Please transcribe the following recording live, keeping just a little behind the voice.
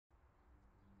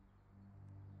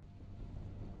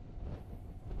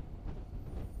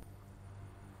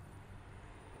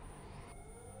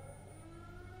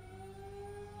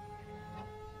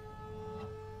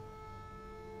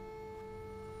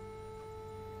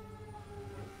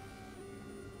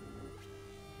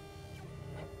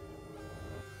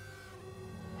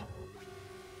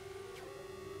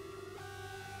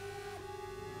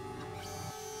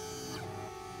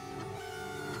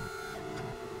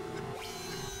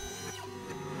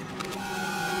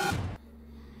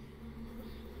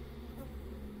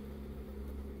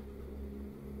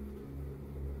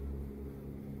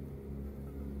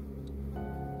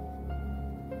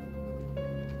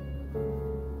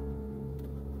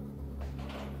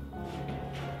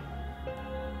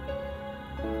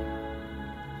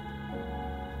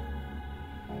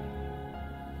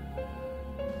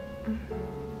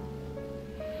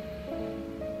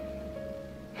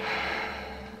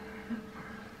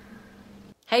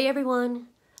Hey everyone,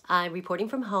 I'm reporting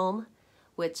from home,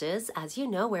 which is, as you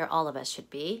know, where all of us should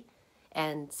be.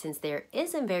 And since there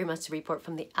isn't very much to report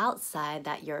from the outside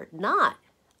that you're not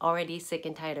already sick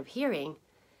and tired of hearing,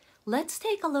 let's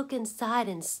take a look inside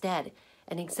instead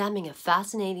and examine a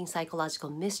fascinating psychological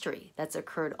mystery that's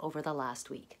occurred over the last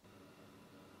week.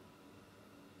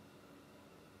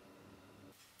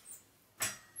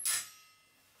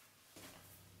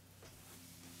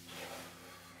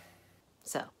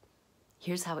 So,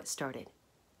 here's how it started.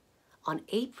 On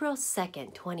April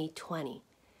 2nd, 2020,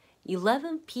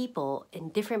 11 people in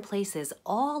different places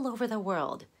all over the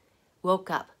world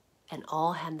woke up and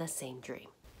all had the same dream.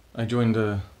 I joined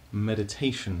a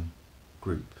meditation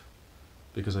group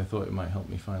because I thought it might help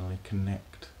me finally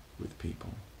connect with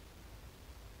people.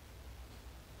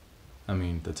 I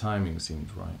mean, the timing seemed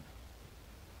right.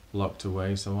 Locked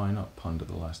away, so why not ponder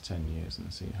the last 10 years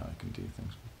and see how I can do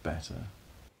things better?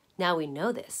 Now we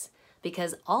know this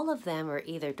because all of them are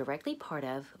either directly part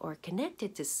of or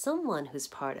connected to someone who's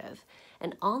part of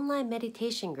an online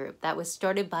meditation group that was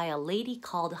started by a lady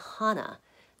called Hannah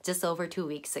just over 2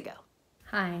 weeks ago.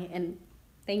 Hi, and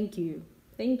thank you.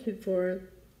 Thank you for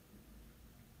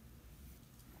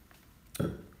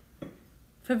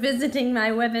visiting my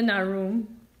webinar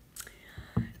room.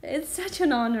 It's such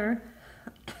an honor.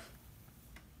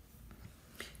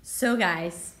 So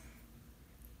guys,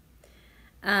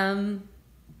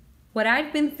 what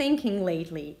I've been thinking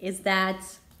lately is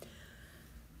that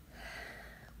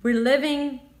we're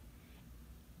living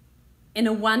in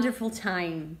a wonderful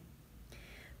time.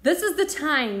 This is the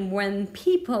time when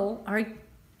people are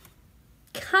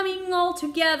coming all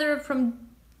together from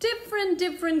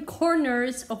different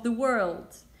corners of the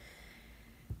world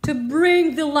to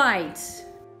bring the light.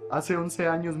 Hace 11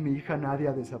 años mi hija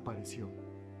Nadia desapareció.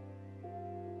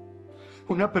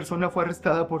 Una persona fue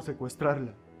arrestada por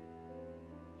secuestrarla,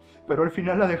 pero al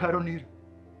final la dejaron ir,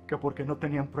 que porque no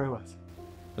tenían pruebas.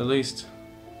 At least,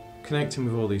 connecting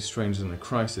with all these strangers in a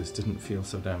crisis didn't feel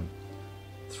so damn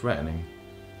threatening.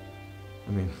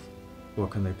 I mean,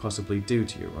 what can they possibly do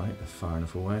to you, right? They're far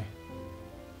enough away.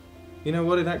 You know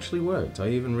what? It actually worked. I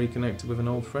even reconnected with an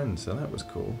old friend, so that was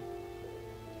cool.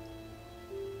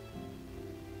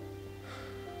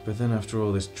 But then after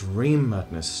all this dream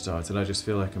madness started, I just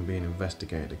feel like I'm being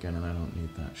investigated again and I don't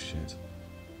need that shit.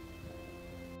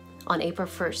 On April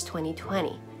 1st,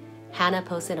 2020, Hannah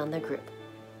posted on the group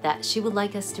that she would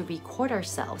like us to record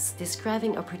ourselves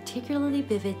describing a particularly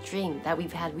vivid dream that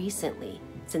we've had recently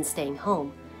since staying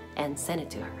home and sent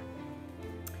it to her.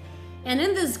 And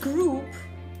in this group,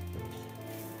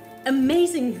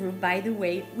 amazing group by the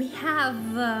way, we have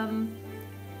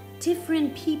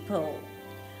different people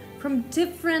from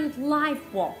different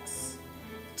life walks,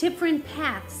 different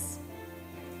paths.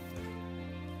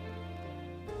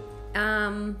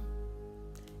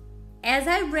 As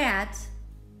I read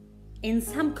in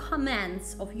some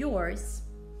comments of yours,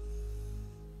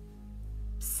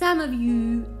 some of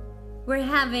you were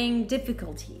having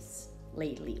difficulties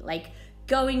lately, like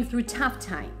going through tough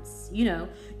times. You know,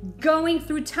 going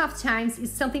through tough times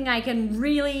is something I can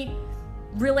really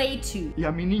relate to. Y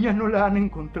a mi niña no la han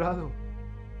encontrado.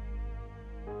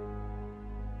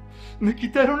 Me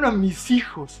quitaron a mis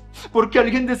hijos porque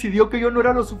alguien decidió que yo no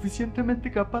era lo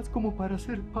suficientemente capaz como para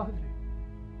ser padre.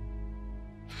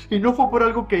 Y no fue por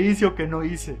algo que hice o que no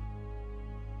hice.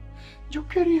 Yo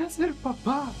quería ser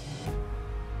papá.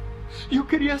 Yo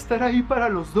quería estar ahí para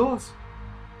los dos,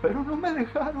 pero no me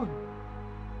dejaron.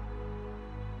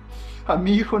 A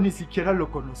mi hijo ni siquiera lo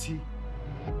conocí.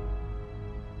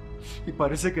 Y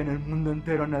parece que en el mundo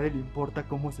entero a nadie le importa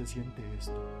cómo se siente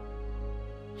esto.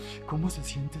 ¿Cómo se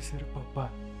siente ser papá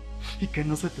y que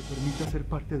no se te permita ser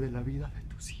parte de la vida de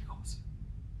tus hijos?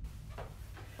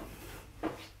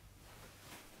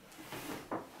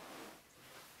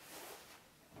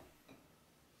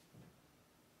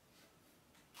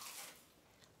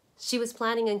 She was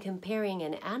planning on comparing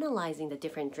and analyzing the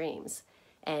different dreams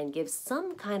and give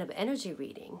some kind of energy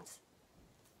readings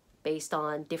based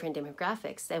on different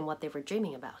demographics and what they were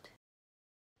dreaming about.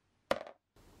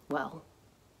 Well,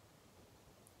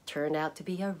 turned out to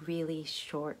be a really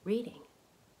short reading.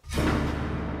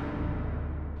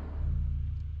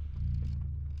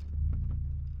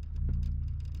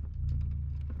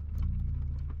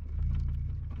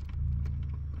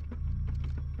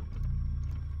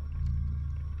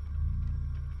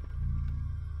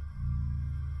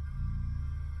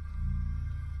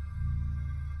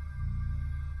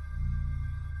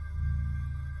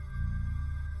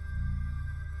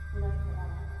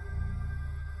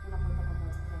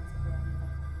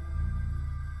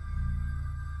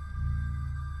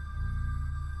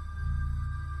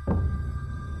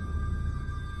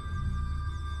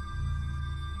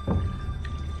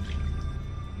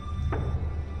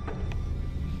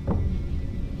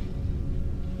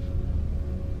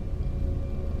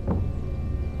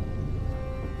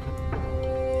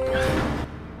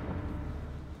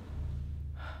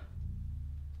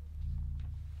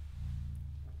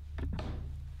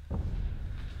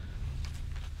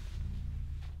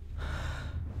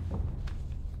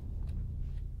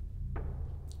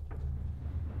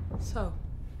 So,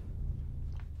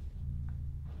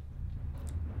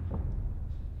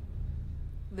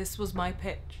 this was my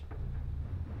pitch.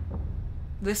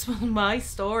 This was my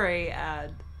story,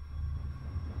 and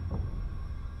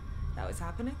that was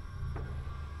happening.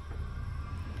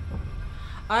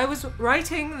 I was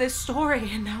writing this story,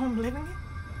 and now I'm living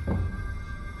it.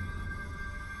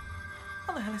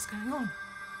 What the hell is going on?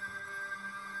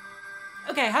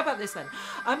 Okay, how about this then?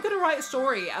 I'm gonna write a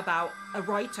story about a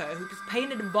writer who gets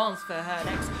paid in advance for her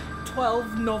next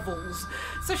 12 novels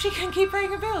so she can keep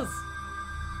paying her bills.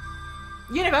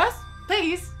 Universe,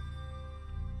 please.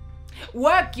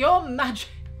 Work your magic.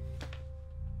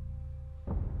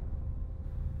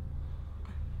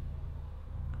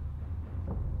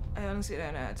 I honestly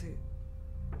don't know how to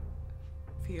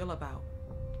feel about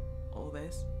all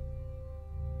this.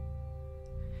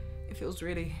 It feels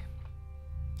really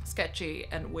sketchy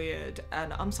and weird,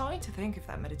 and I'm starting to think if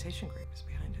that meditation group is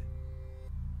behind it.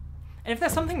 And if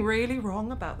there's something really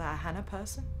wrong about that Hannah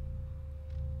person.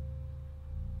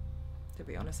 To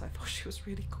be honest, I thought she was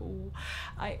really cool.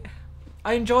 I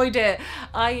enjoyed it.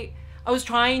 I was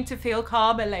trying to feel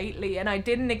calmer lately, and I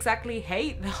didn't exactly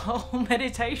hate the whole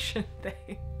meditation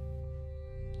thing.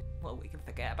 Well, we can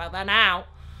forget about that now.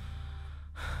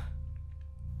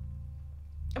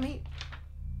 I mean,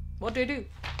 what do?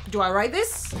 Do I write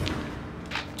this?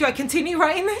 Do I continue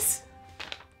writing this?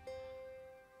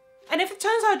 And if it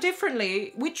turns out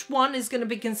differently, which one is going to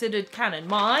be considered canon?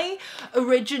 My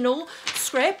original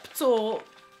script or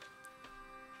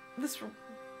this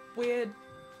weird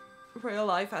real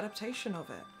life adaptation of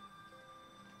it?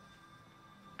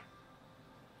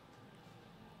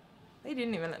 They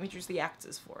didn't even let me choose the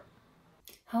actors for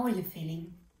it. How are you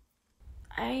feeling?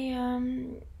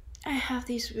 I have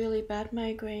these really bad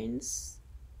migraines.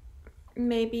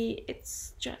 Maybe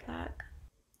it's jet lag.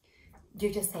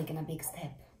 You're just taking a big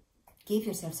step. Give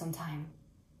yourself some time.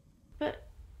 But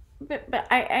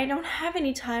I don't have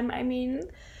any time. I mean,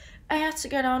 I have to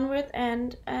get on with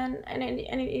and I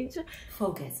need to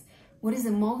Focus. What is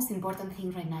the most important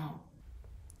thing right now?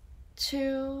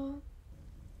 to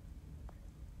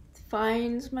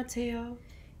find Mateo.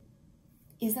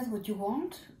 Is that what you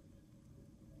want?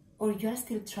 Or you're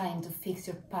still trying to fix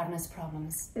your partner's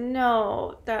problems?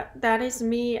 No, that is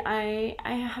me. I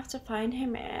have to find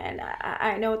him, and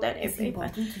I know that Is it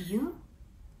important to you?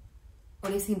 Or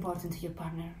is it important to your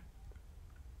partner?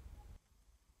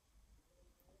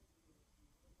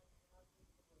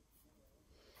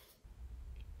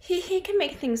 he can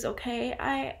make things okay.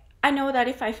 I know that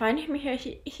if I find him here,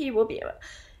 he will be.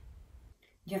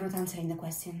 You're not answering the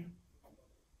question.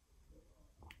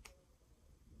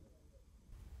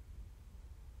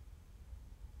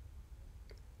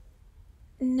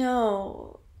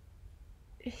 No,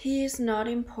 he is not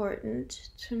important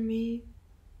to me.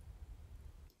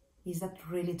 Is that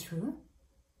really true?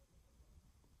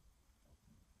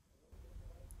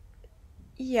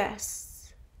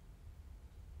 Yes.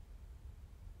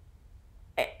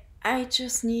 I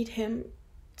just need him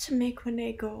to make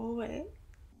Renee go away.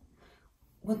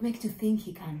 What makes you think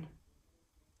he can?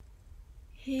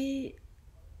 He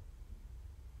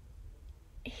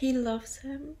loves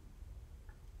him.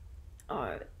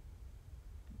 Or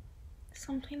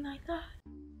something like that.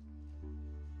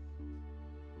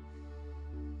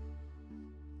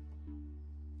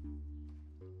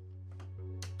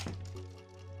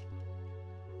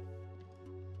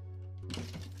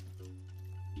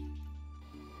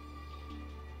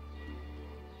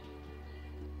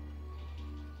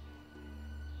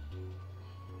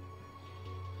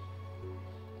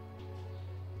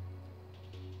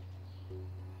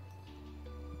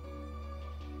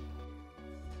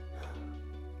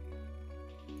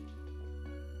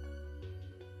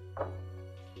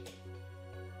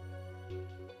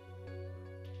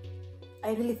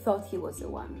 I really thought he was the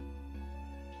one.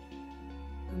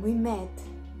 When we met,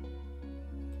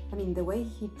 I mean, the way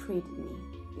he treated me,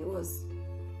 it was...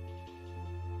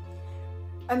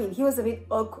 I mean, he was a bit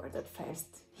awkward at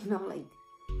first, you know, like,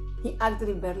 he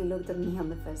actually barely looked at me on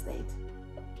the first date.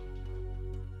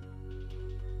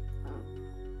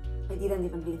 I didn't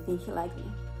even really think he liked me.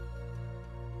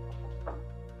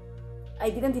 I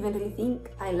didn't even really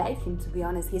think I liked him, to be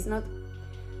honest. He's not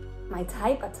my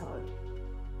type at all.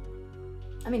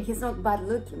 I mean, he's not bad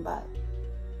looking, but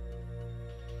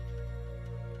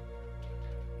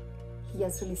he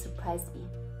just really surprised me.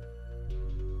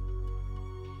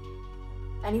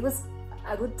 And it was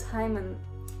a good time, and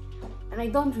I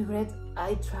don't regret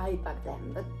I tried back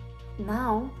then, but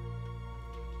now...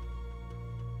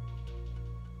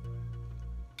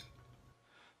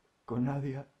 Con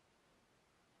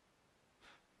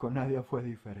Nadia fue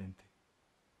diferente.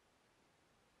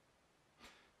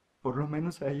 Por lo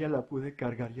menos a ella la pude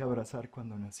cargar y abrazar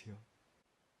cuando nació.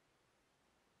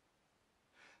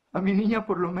 A mi niña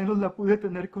por lo menos la pude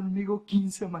tener conmigo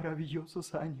 15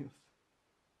 maravillosos años.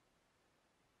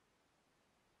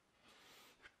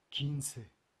 15.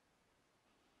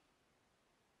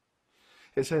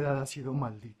 Esa edad ha sido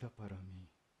maldita para mí.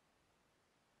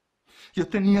 Yo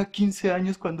tenía 15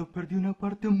 años cuando perdí una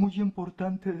parte muy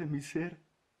importante de mi ser.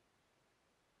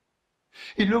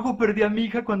 Y luego perdí a mi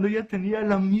hija cuando ella tenía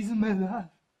la misma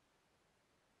edad.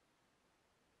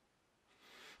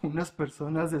 Unas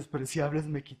personas despreciables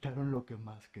me quitaron lo que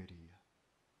más quería.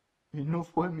 Y no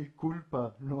fue mi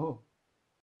culpa, no.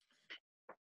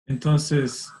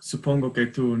 Entonces, supongo que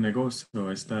tu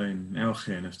negocio está en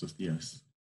auge en estos días.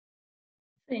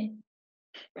 Sí,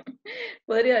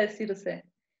 podría decirse.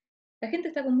 La gente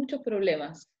está con muchos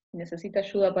problemas y necesita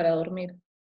ayuda para dormir.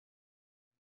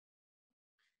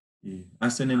 ¿Y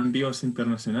hacen envíos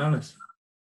internacionales?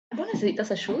 ¿Vos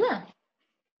necesitas ayuda?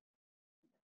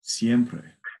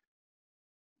 Siempre.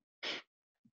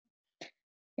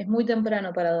 Es muy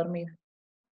temprano para dormir.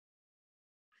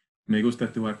 Me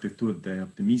gusta tu actitud de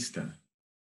optimista.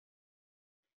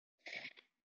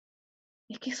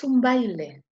 Es que es un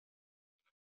baile.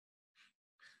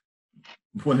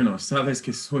 Bueno, sabes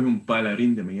que soy un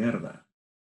bailarín de mierda.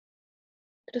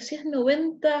 Pero si es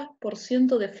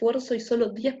 90% de esfuerzo y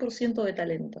solo 10% de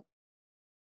talento.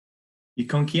 ¿Y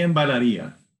con quién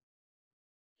bailaría?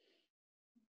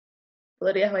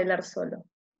 Podrías bailar solo.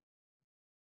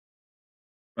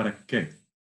 ¿Para qué?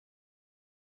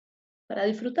 Para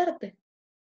disfrutarte.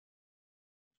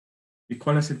 ¿Y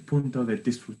cuál es el punto de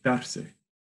disfrutarse?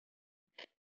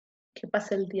 Que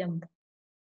pase el tiempo.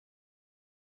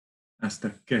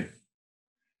 ¿Hasta qué?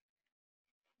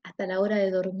 Hasta la hora de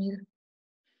dormir.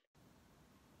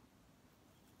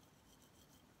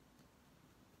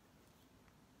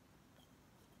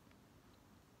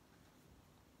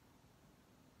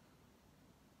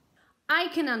 I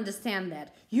can understand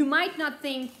that. You might not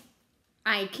think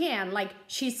I can. Like,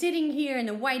 she's sitting here in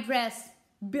a white dress.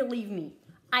 Believe me,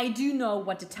 I do know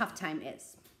what the tough time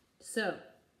is. So,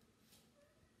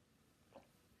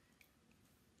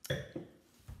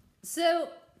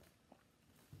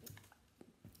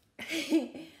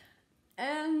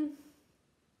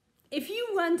 if you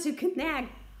want to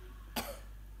connect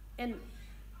and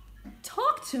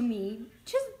talk to me,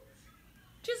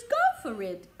 just go for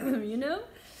it, you know?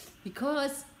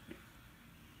 Because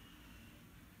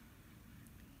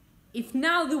if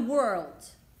now the world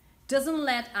doesn't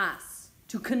let us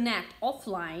to connect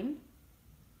offline,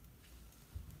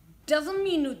 doesn't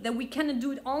mean that we cannot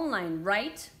do it online,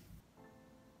 right?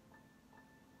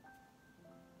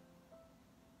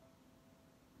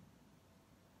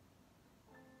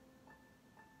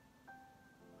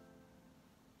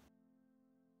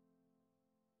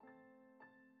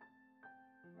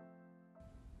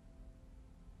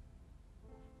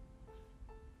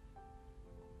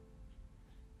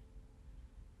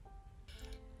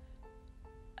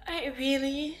 I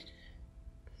really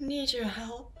need your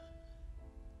help.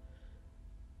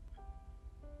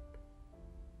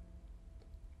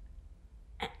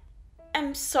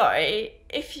 I'm sorry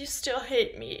if you still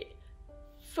hate me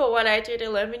for what I did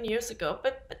 11 years ago,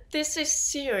 but this is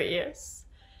serious.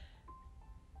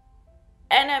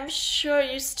 And I'm sure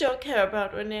you still care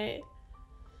about Renee.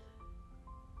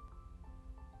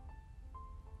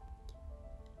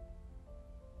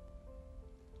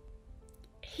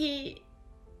 He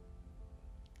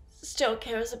still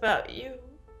cares about you.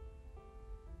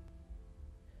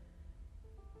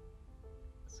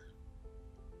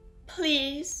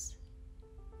 Please,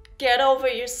 get over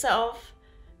yourself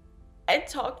and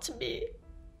talk to me.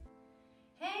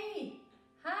 Hey,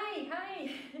 hi.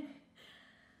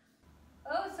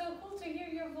 Oh, so cool to hear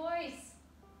your voice.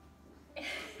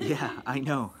 Yeah, I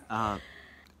know.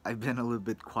 I've been a little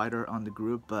bit quieter on the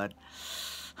group, but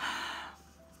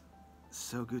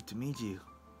so good to meet you.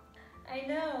 I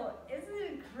know, isn't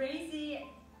it crazy?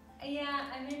 Yeah,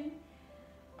 I mean,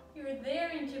 you were there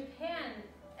in Japan.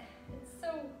 It's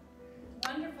so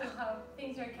wonderful how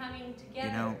things are coming together,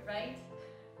 You know, right?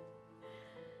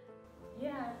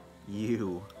 Yeah.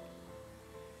 You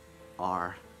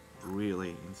are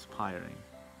really inspiring.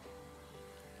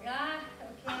 Ah,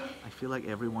 okay. I feel like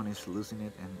everyone is losing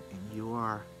it, and you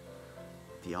are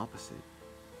the opposite.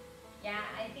 Yeah,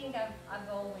 I think I've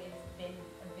always been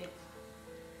a bit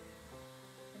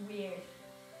weird.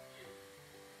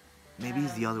 Maybe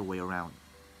it's the other way around,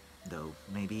 though.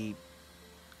 Maybe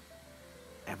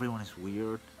everyone is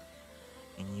weird,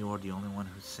 and you're the only one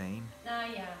who's sane. Ah,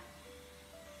 yeah.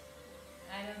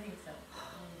 I don't think so.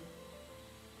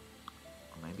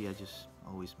 Or maybe I just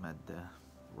always met the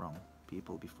wrong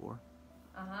people before.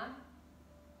 Uh-huh.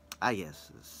 I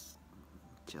guess it's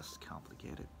just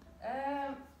complicated.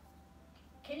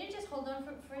 Can you just hold on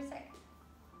for a sec?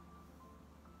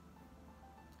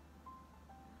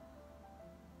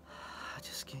 I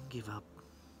just can't give up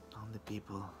on the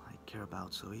people I care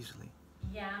about so easily.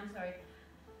 Yeah, I'm sorry.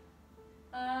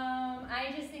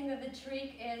 I just think that the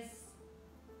trick is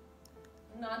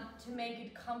not to make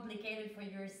it complicated for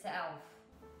yourself.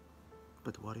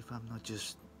 But what if I'm not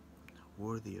just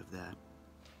worthy of that?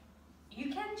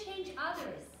 You can change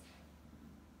others.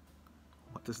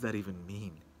 What does that even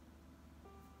mean?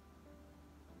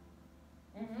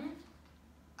 Mm-hmm.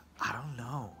 I don't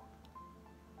know.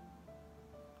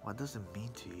 What does it mean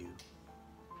to you?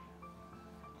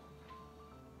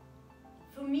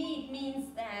 For me, it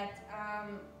means that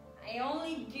I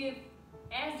only give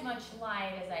as much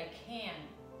light as I can,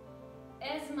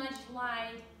 as much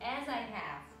light as I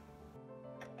have.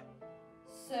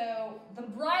 So the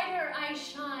brighter I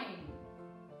shine,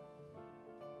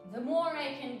 the more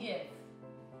I can give.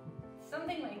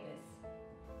 Something like this.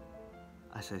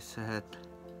 As I said,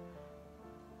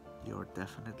 you're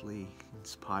definitely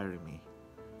inspiring me.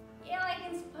 Yeah,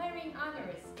 like inspiring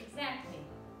others, exactly.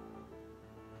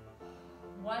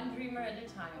 One dreamer at a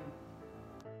time.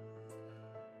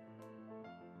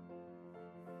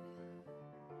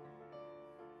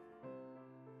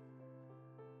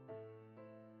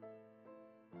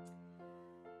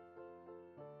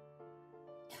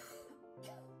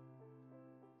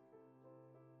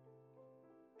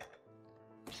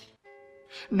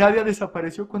 Nadia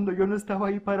desapareció cuando yo no estaba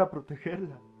ahí para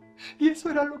protegerla. Y eso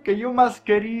era lo que yo más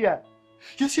quería.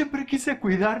 Yo siempre quise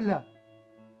cuidarla.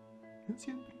 Yo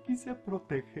siempre quise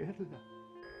protegerla.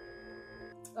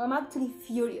 I'm actually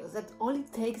furious that all it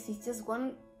takes is just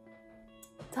one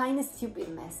tiny stupid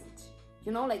message.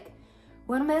 You know, like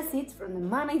one message from the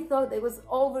man I thought that was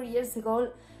over years ago.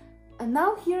 And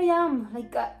now here I am,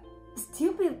 like a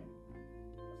stupid,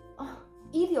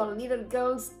 idiot little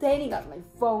girl staring at my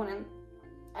phone.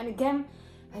 And again,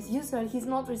 as usual, he's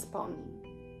not responding.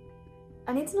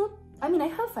 And it's not, I mean, I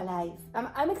have a life.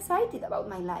 I'm excited about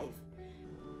my life.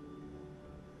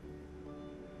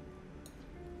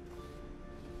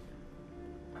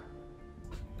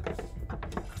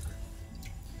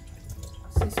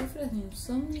 Si sufres de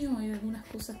insomnio, hay algunas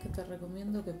cosas que te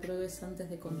recomiendo que pruebes antes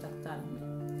de contactarme.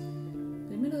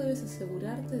 Primero debes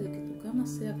asegurarte de que tu cama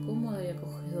sea cómoda y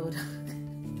acogedora.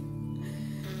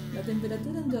 La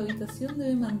temperatura en tu habitación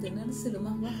debe mantenerse lo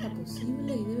más baja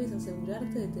posible y debes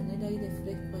asegurarte de tener aire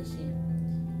fresco allí.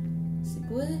 Si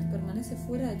puedes, permanece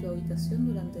fuera de tu habitación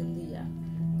durante el día,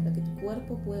 para que tu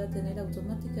cuerpo pueda tener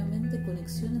automáticamente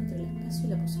conexión entre el espacio y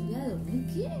la posibilidad de dormir.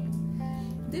 ¿Qué?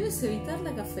 Debes evitar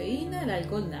la cafeína, el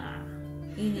alcohol, nada.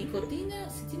 Y nicotina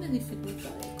si tienes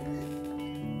dificultades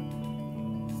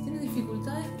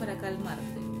para calmarte.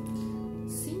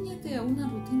 Cíñete a una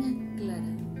rutina clara.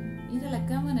 Ir a la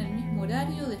cama en el mismo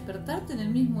horario, despertarte en el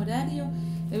mismo horario,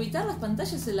 evitar las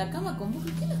pantallas en la cama con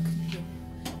música. ¿Qué lo escribió?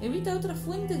 Evita otras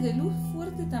fuentes de luz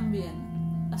fuerte también.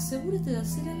 Asegúrate de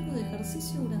hacer algo de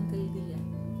ejercicio durante el día,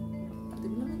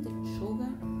 particularmente yoga,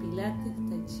 pilates,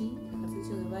 tai chi,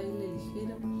 ejercicio de baile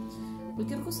ligero.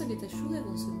 Cualquier cosa que te ayude a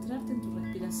concentrarte en tu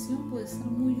respiración puede ser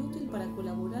muy útil para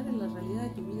colaborar en la realidad de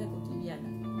tu vida cotidiana.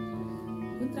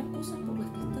 Encuentra cosas por las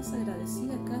que estás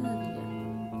agradecida cada día.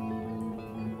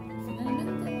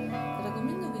 Finalmente, te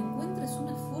recomiendo que encuentres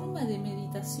una forma de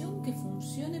meditación que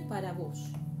funcione para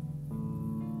vos.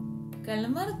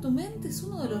 Calmar tu mente es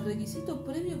uno de los requisitos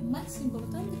previos más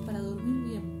importantes para dormir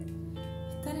bien.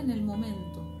 Estar en el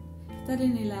momento, estar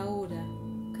en el ahora.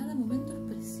 Cada momento es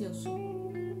precioso.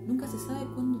 Nunca se sabe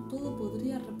cuándo todo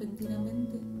podría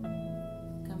repentinamente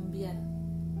cambiar.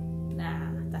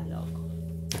 Nah, estás loco.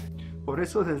 Por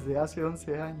eso desde hace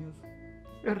 11 años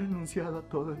he renunciado a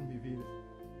todo en mi vida.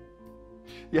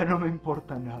 Ya no me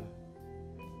importa nada.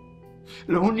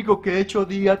 Lo único que he hecho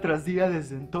día tras día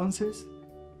desde entonces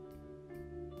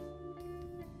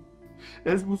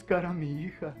es buscar a mi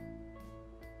hija,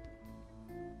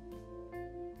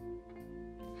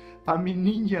 a mi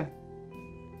niña,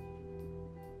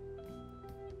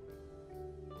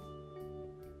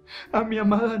 a mi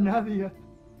amada Nadia.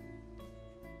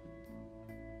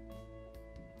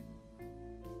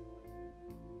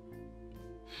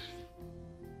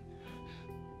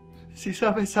 Si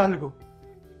sabes algo,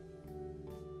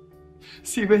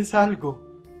 si ves algo,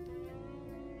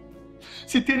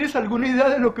 si tienes alguna idea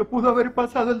de lo que pudo haber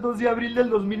pasado el 2 de abril del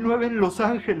 2009 en Los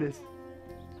Ángeles,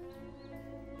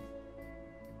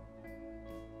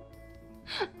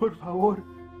 por favor,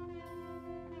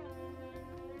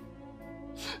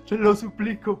 te lo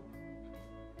suplico,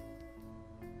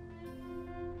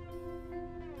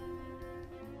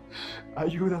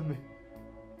 Ayúdame. Por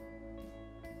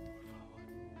favor.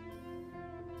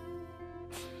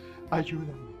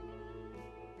 Ayúdame.